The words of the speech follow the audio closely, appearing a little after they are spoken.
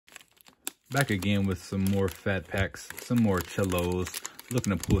Back again with some more fat packs, some more cellos.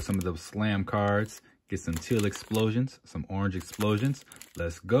 Looking to pull some of those slam cards, get some teal explosions, some orange explosions.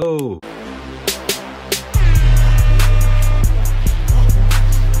 Let's go.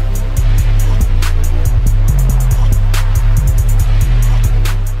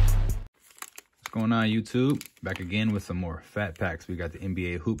 What's going on, YouTube? Back again with some more fat packs. We got the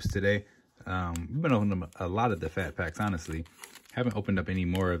NBA hoops today. We've been opening a lot of the fat packs, honestly. Haven't opened up any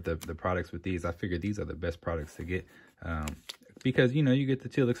more of the products with these. I figured these are the best products to get because, you know, you get the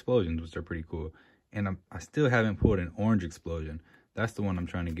teal explosions, which are pretty cool. And I still haven't pulled an orange explosion. That's the one I'm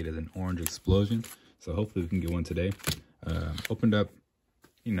trying to get, is an orange explosion. So hopefully we can get one today. Opened up,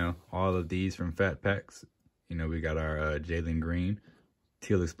 you know, all of these from fat packs. You know, we got our Jalen Green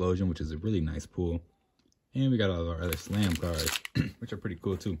teal explosion, which is a really nice pull. And we got all of our other slam cards, which are pretty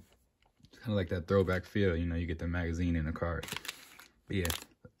cool too. It's kind of like that throwback feel, you know, you get the magazine in a card. But yeah,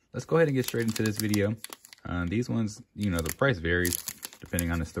 let's go ahead and get straight into this video. These ones, you know, the price varies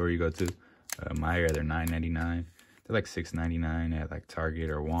depending on the store you go to. My area, they're $9.99. They're like $6.99 at like Target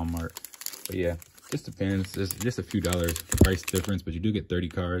or Walmart. But yeah, just depends. There's just a few dollars price difference, but you do get 30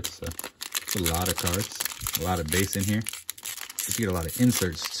 cards. So it's a lot of cards, a lot of base in here. But you get a lot of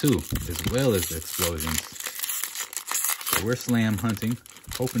inserts too, as well as the explosions. So we're slam hunting,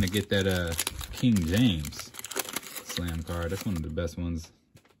 hoping to get that King James slam card. That's one of the best ones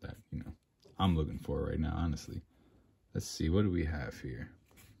that, you know, I'm looking for right now, honestly. Let's see, what do we have here?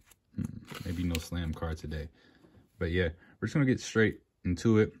 Maybe no slam card today. But yeah, we're just gonna get straight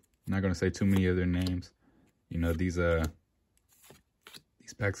into it. I'm not gonna say too many of their names. You know, these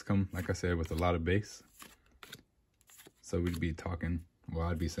packs come, like I said, with a lot of base. So we'd be talking, well,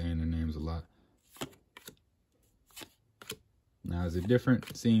 I'd be saying their names a lot. Now, is it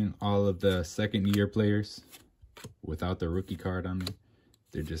different seeing all of the second year players without the rookie card on them?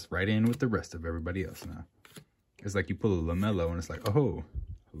 They're just right in with the rest of everybody else now. It's like you pull a LaMelo and it's like, oh,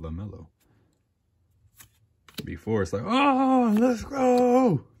 LaMelo. Before it's like, oh, let's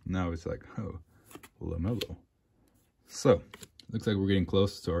go. Now it's like, oh, LaMelo. So, looks like we're getting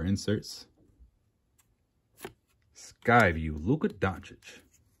close to our inserts. Skyview, Luka Doncic.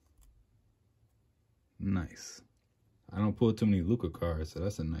 Nice. I don't pull too many Luka cards, so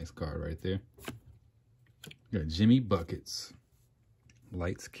that's a nice card right there. Got Jimmy Buckets.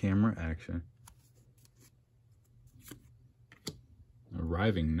 Lights, camera, action.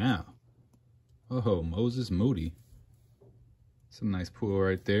 Arriving now. Oh, Moses Moody. Some nice pull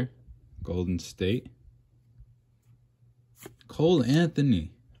right there. Golden State. Cole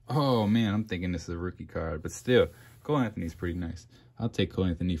Anthony. Oh, man, I'm thinking this is a rookie card, but still, Cole Anthony's pretty nice. I'll take Cole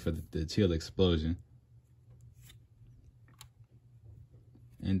Anthony for the teal explosion.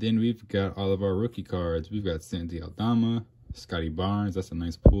 And then we've got all of our rookie cards. We've got Santi Aldama, Scotty Barnes. That's a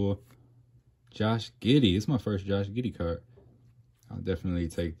nice pull. Josh Giddey. It's my first Josh Giddey card. I'll definitely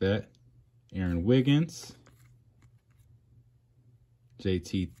take that. Aaron Wiggins.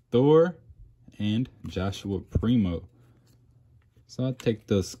 JT Thor. And Joshua Primo. So I'll take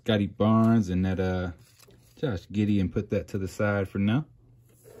those Scotty Barnes and that Josh Giddey and put that to the side for now.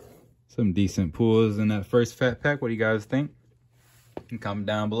 Some decent pulls in that first fat pack. What do you guys think? You can comment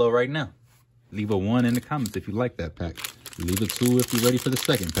down below right now. Leave a 1 in the comments if you like that pack. Leave a 2 if you're ready for the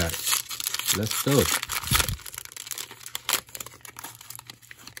second pack. Let's go.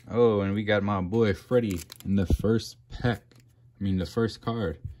 Oh, and we got my boy Freddie in the first pack. I mean, the first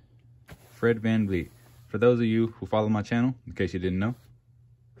card. Fred VanVleet. For those of you who follow my channel, in case you didn't know,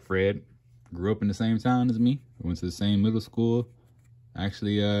 Fred grew up in the same town as me. We went to the same middle school.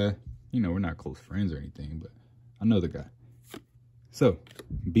 Actually, you know, we're not close friends or anything, but I know the guy. So,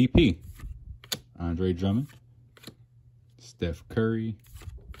 BP, Andre Drummond, Steph Curry.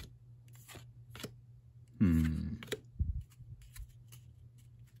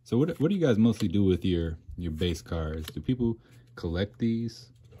 So what do you guys mostly do with your base cards? Do people collect these?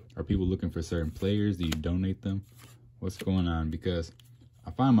 Are people looking for certain players? Do you donate them? What's going on? Because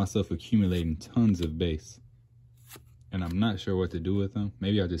I find myself accumulating tons of base, and I'm not sure what to do with them.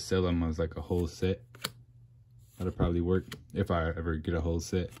 Maybe I'll just sell them as like a whole set. That'll probably work if I ever get a whole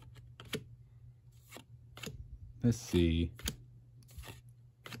set. Let's see.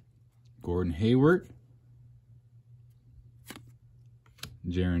 Gordon Hayward.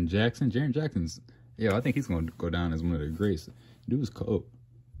 Jaren Jackson. Jaren Jackson's, yeah, I think he's going to go down as one of the greats. Dude was cold.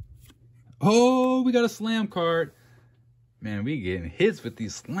 Oh, we got a slam card. Man, we getting hits with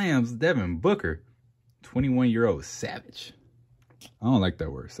these slams. Devin Booker. 21-year-old savage. I don't like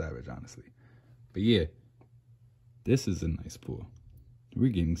that word, savage, honestly. But yeah. This is a nice pull.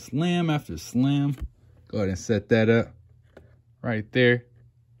 We're getting slam after slam. Go ahead and set that up right there.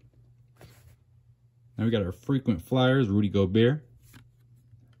 Now we got our frequent flyers, Rudy Gobert,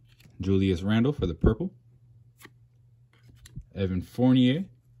 Julius Randle for the purple, Evan Fournier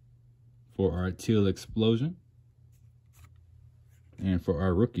for our teal explosion, and for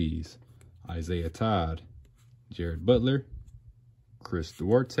our rookies, Isaiah Todd, Jared Butler, Chris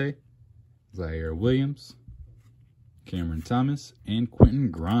Duarte, Zaire Williams, Cameron Thomas, and Quentin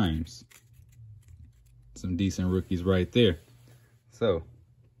Grimes. Some decent rookies right there. So,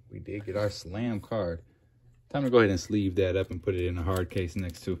 we did get our slam card. Time to go ahead and sleeve that up and put it in a hard case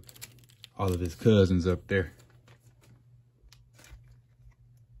next to all of his cousins up there.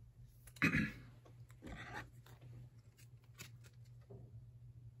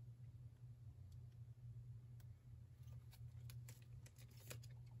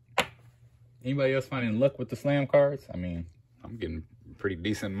 Anybody else finding luck with the slam cards? I mean, I'm getting a pretty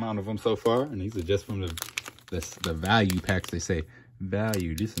decent amount of them so far, and these are just from the value packs. They say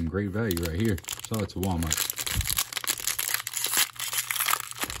value. This is some great value right here. Shout out to Walmart.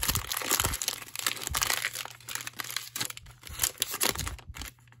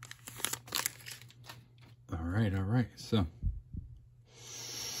 All right. So,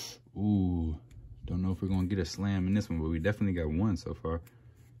 ooh, don't know if we're gonna get a slam in this one, but we definitely got one so far.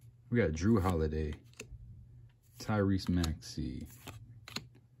 We got Drew Holiday, Tyrese Maxey,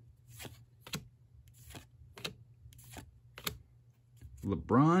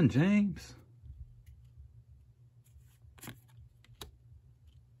 LeBron James,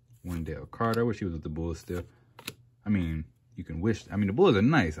 Wendell Carter. I wish he was with the Bulls still. I mean, you can wish. I mean, the Bulls are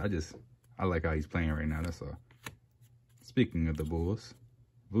nice. I like how he's playing right now. That's all. Speaking of the Bulls,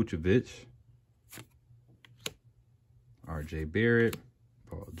 Vucevic, R.J. Barrett,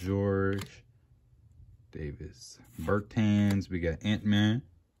 Paul George, Davis Bertans. We got Ant-Man.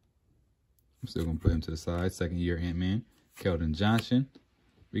 I'm still going to put him to the side. Second year Ant-Man. Keldon Johnson.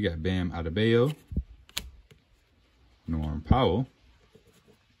 We got Bam Adebayo. Norm Powell.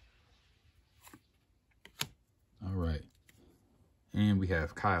 All right. And we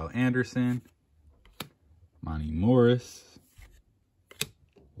have Kyle Anderson. Monty Morris.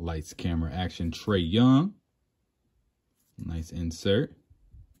 Lights, camera, action, Trae Young. Nice insert.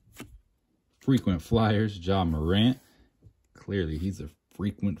 Frequent flyers, Ja Morant. Clearly, he's a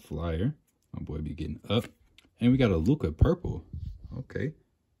frequent flyer. My boy be getting up. And we got a Luka purple. Okay.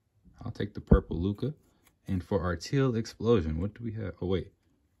 I'll take the purple Luka. And for our teal explosion, what do we have? Oh, wait.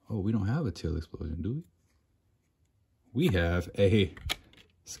 Oh, we don't have a teal explosion, do we? We have a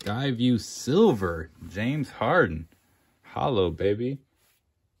Skyview Silver James Harden. Hollow, baby.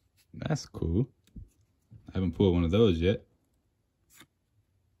 That's cool. I haven't pulled one of those yet.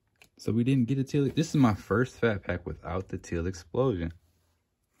 So we didn't get a teal. This is my first fat pack without the teal explosion.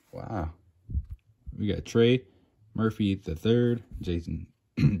 Wow. We got Trey Murphy III,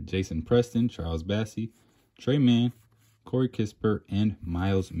 Jason Preston, Charles Bassey, Trey Mann, Corey Kispert, and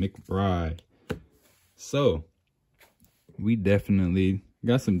Miles McBride. So we definitely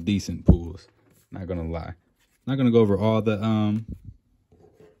got some decent pulls. Not gonna lie. Not gonna go over all the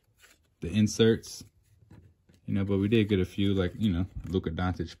inserts. You know, but we did get a few, like, you know, Luka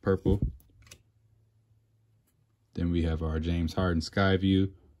Doncic purple. Then we have our James Harden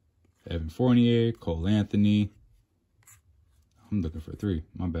Skyview, Evan Fournier, Cole Anthony. I'm looking for 3,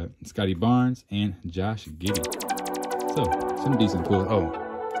 my bad. Scotty Barnes and Josh Giddey. So, some decent pulls. Oh,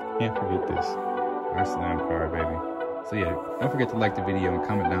 can't forget this. Our slam card, baby. So yeah, don't forget to like the video and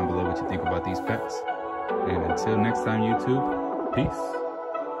comment down below what you think about these packs. And until next time, YouTube, peace.